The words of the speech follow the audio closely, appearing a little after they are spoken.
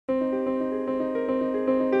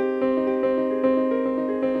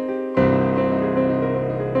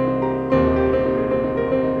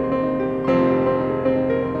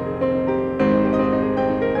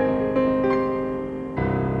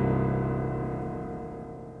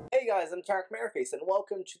guys, I'm Merryface and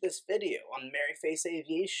welcome to this video on Merryface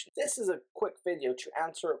Aviation. This is a quick video to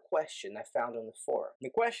answer a question I found on the forum. The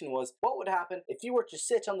question was, what would happen if you were to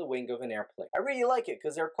sit on the wing of an airplane? I really like it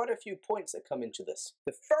because there are quite a few points that come into this.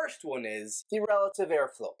 The first one is the relative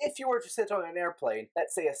airflow. If you were to sit on an airplane,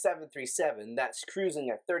 let's say a 737 that's cruising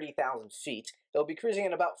at 30,000 feet, they'll be cruising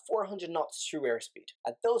at about 400 knots true airspeed.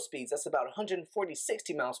 At those speeds, that's about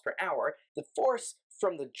 140-60 miles per hour. The force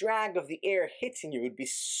from the drag of the air hitting you would be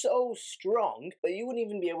so strong that you wouldn't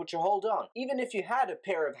even be able to hold on, even if you had a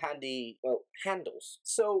pair of handy, handles.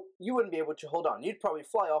 So you wouldn't be able to hold on. You'd probably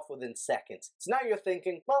fly off within seconds. So now you're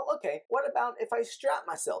thinking, well, okay, what about if I strap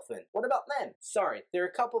myself in? What about then? Sorry, there are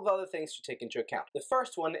a couple of other things to take into account. The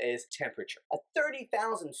first one is temperature. At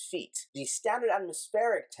 30,000 feet, the standard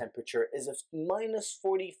atmospheric temperature is of minus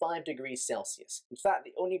 45 degrees Celsius. In fact,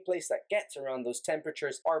 the only place that gets around those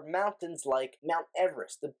temperatures are mountains like Mount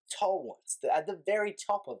Everest, the tall ones, at the very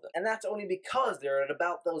top of them. And that's only because they're at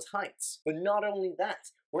about those heights. But not only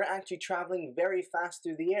that, we're actually traveling very fast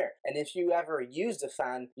through the air. And if you ever used a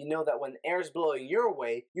fan, you know that when air's blowing your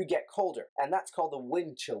way, you get colder. And that's called the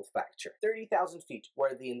wind chill factor. 30,000 feet,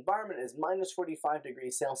 where the environment is minus 45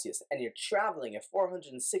 degrees Celsius, and you're traveling at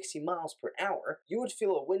 460 miles per hour, you would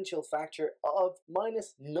feel a wind chill factor of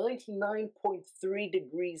minus 99.3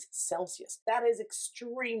 degrees Celsius. That is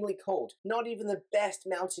extremely cold. Not even the best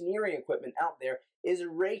mountaineering equipment out there is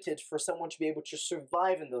rated for someone to be able to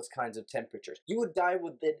survive in those kinds of temperatures. You would die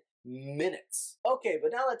within minutes. Okay,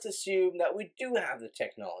 but now let's assume that we do have the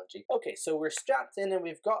technology. Okay, so we're strapped in and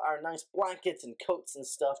we've got our nice blankets and coats and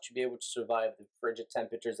stuff to be able to survive the frigid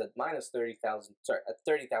temperatures at at 30,000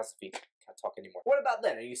 feet. Can't talk anymore. What about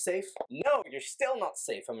then? Are you safe? No, you're still not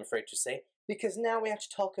safe, I'm afraid to say, because now we have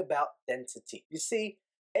to talk about density. You see,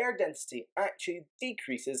 air density actually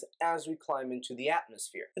decreases as we climb into the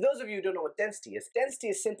atmosphere. For those of you who don't know what density is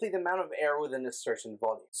simply the amount of air within a certain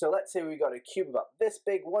volume. So let's say we got a cube about this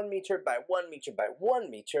big, 1 meter by 1 meter by 1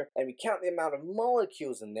 meter, and we count the amount of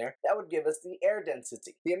molecules in there, that would give us the air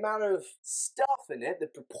density. The amount of stuff in it, the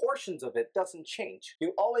proportions of it, doesn't change.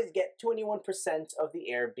 You always get 21% of the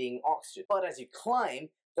air being oxygen, but as you climb,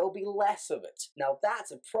 there'll be less of it. Now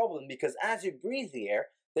that's a problem because as you breathe the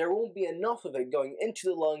air, there won't be enough of it going into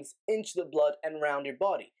the lungs, into the blood, and around your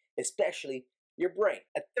body, especially your brain.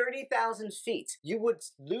 At 30,000 feet, you would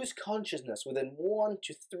lose consciousness within 1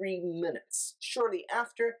 to 3 minutes. Shortly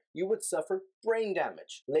after, you would suffer brain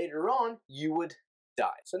damage. Later on, you would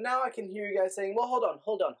die. So now I can hear you guys saying, well, hold on.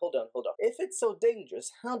 If it's so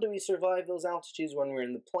dangerous, how do we survive those altitudes when we're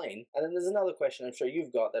in the plane? And then there's another question I'm sure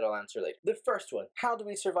you've got that I'll answer later. The first one, how do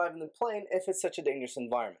we survive in the plane if it's such a dangerous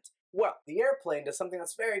environment? Well, the airplane does something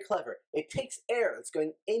that's very clever. It takes air that's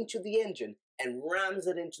going into the engine and rams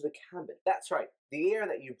it into the cabin. That's right, the air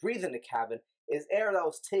that you breathe in the cabin is air that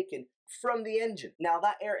was taken from the engine. Now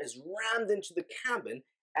that air is rammed into the cabin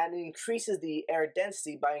and increases the air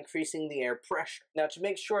density by increasing the air pressure. Now to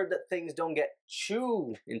make sure that things don't get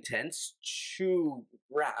too intense, too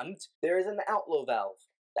rammed, there is an outflow valve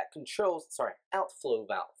that controls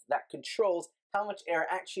how much air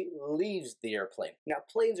actually leaves the airplane. Now,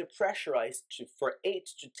 planes are pressurized for 8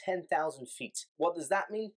 to 10,000 feet. What does that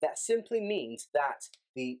mean? That simply means that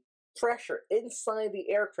the pressure inside the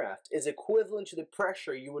aircraft is equivalent to the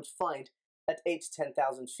pressure you would find at 8 to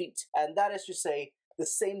 10,000 feet. And that is to say, the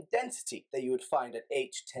same density that you would find at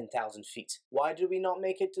 8 to 10,000 feet. Why do we not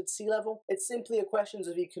make it to sea level? It's simply a question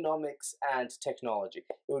of economics and technology.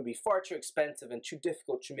 It would be far too expensive and too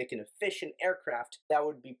difficult to make an efficient aircraft that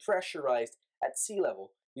would be pressurized at sea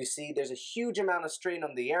level. You see, there's a huge amount of strain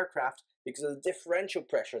on the aircraft because of the differential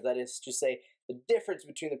pressure, that is to say, the difference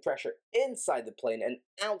between the pressure inside the plane and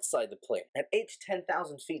outside the plane. At 8 to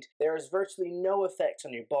 10,000 feet, there is virtually no effect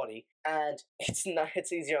on your body, and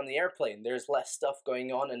it's easier on the airplane. There's less stuff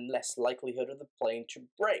going on and less likelihood of the plane to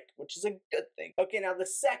break, which is a good thing. Okay, now the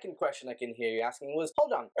second question I can hear you asking was,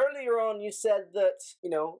 hold on, earlier on you said that,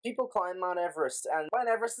 people climb Mount Everest, and Mount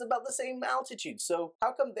Everest is about the same altitude, so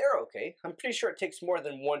how come they're okay? I'm pretty sure it takes more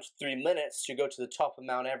than 1 to 3 minutes to go to the top of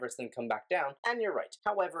Mount Everest and come back down, and you're right.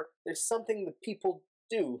 However, there's something that people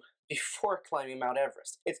do before climbing Mount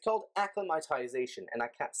Everest. It's called acclimatization, and I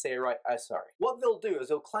can't say it right, I'm sorry. What they'll do is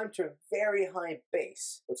they'll climb to a very high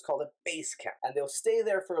base, what's called a base camp, and they'll stay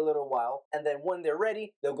there for a little while, and then when they're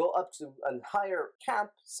ready, they'll go up to a higher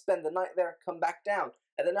camp, spend the night there, come back down,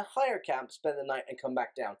 and then a higher camp, spend the night, and come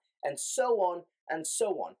back down, and so on, and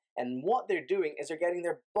so on. And what they're doing is they're getting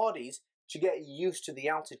their bodies to get used to the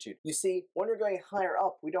altitude. You see, when we're going higher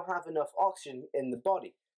up, we don't have enough oxygen in the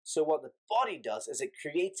body. So what the body does is it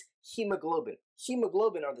creates hemoglobin.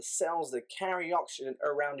 Hemoglobin are the cells that carry oxygen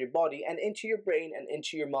around your body and into your brain and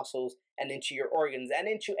into your muscles and into your organs and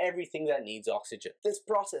into everything that needs oxygen. This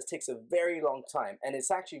process takes a very long time, and it's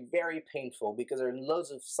actually very painful because there are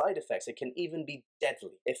loads of side effects. It can even be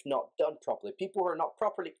deadly if not done properly. People who are not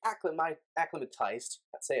properly acclimatized,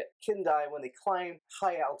 that's it, can die when they climb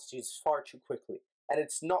high altitudes far too quickly. And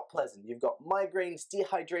it's not pleasant. You've got migraines,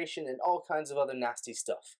 dehydration, and all kinds of other nasty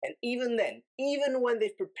stuff. And even then, even when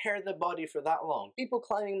they've prepared the body for that long, people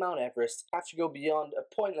climbing Mount Everest have to go beyond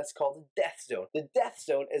a point that's called the death zone. The death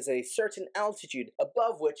zone is a certain altitude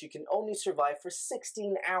above which you can only survive for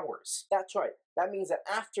 16 hours. That's right. That means that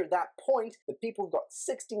after that point, the people have got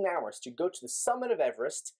 16 hours to go to the summit of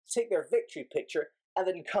Everest, take their victory picture, and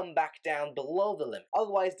then come back down below the limit.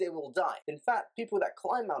 Otherwise, they will die. In fact, people that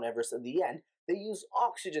climb Mount Everest at the end, they use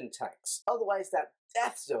oxygen tanks. Otherwise, that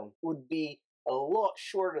death zone would be a lot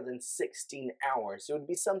shorter than 16 hours. It would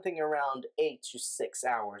be something around 8 to 6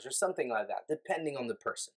 hours or something like that, depending on the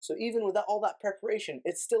person. So even with all that preparation,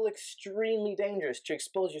 it's still extremely dangerous to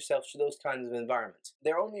expose yourself to those kinds of environments.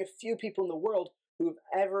 There are only a few people in the world who have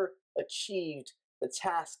ever achieved the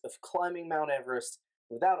task of climbing Mount Everest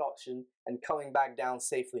without oxygen and coming back down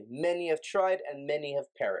safely. Many have tried and many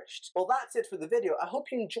have perished. Well, that's it for the video. I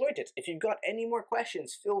hope you enjoyed it. If you've got any more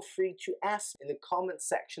questions, feel free to ask in the comment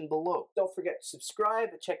section below. Don't forget to subscribe,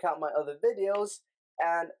 check out my other videos,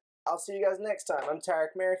 and I'll see you guys next time. I'm Tarek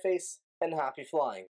Merryface, and happy flying.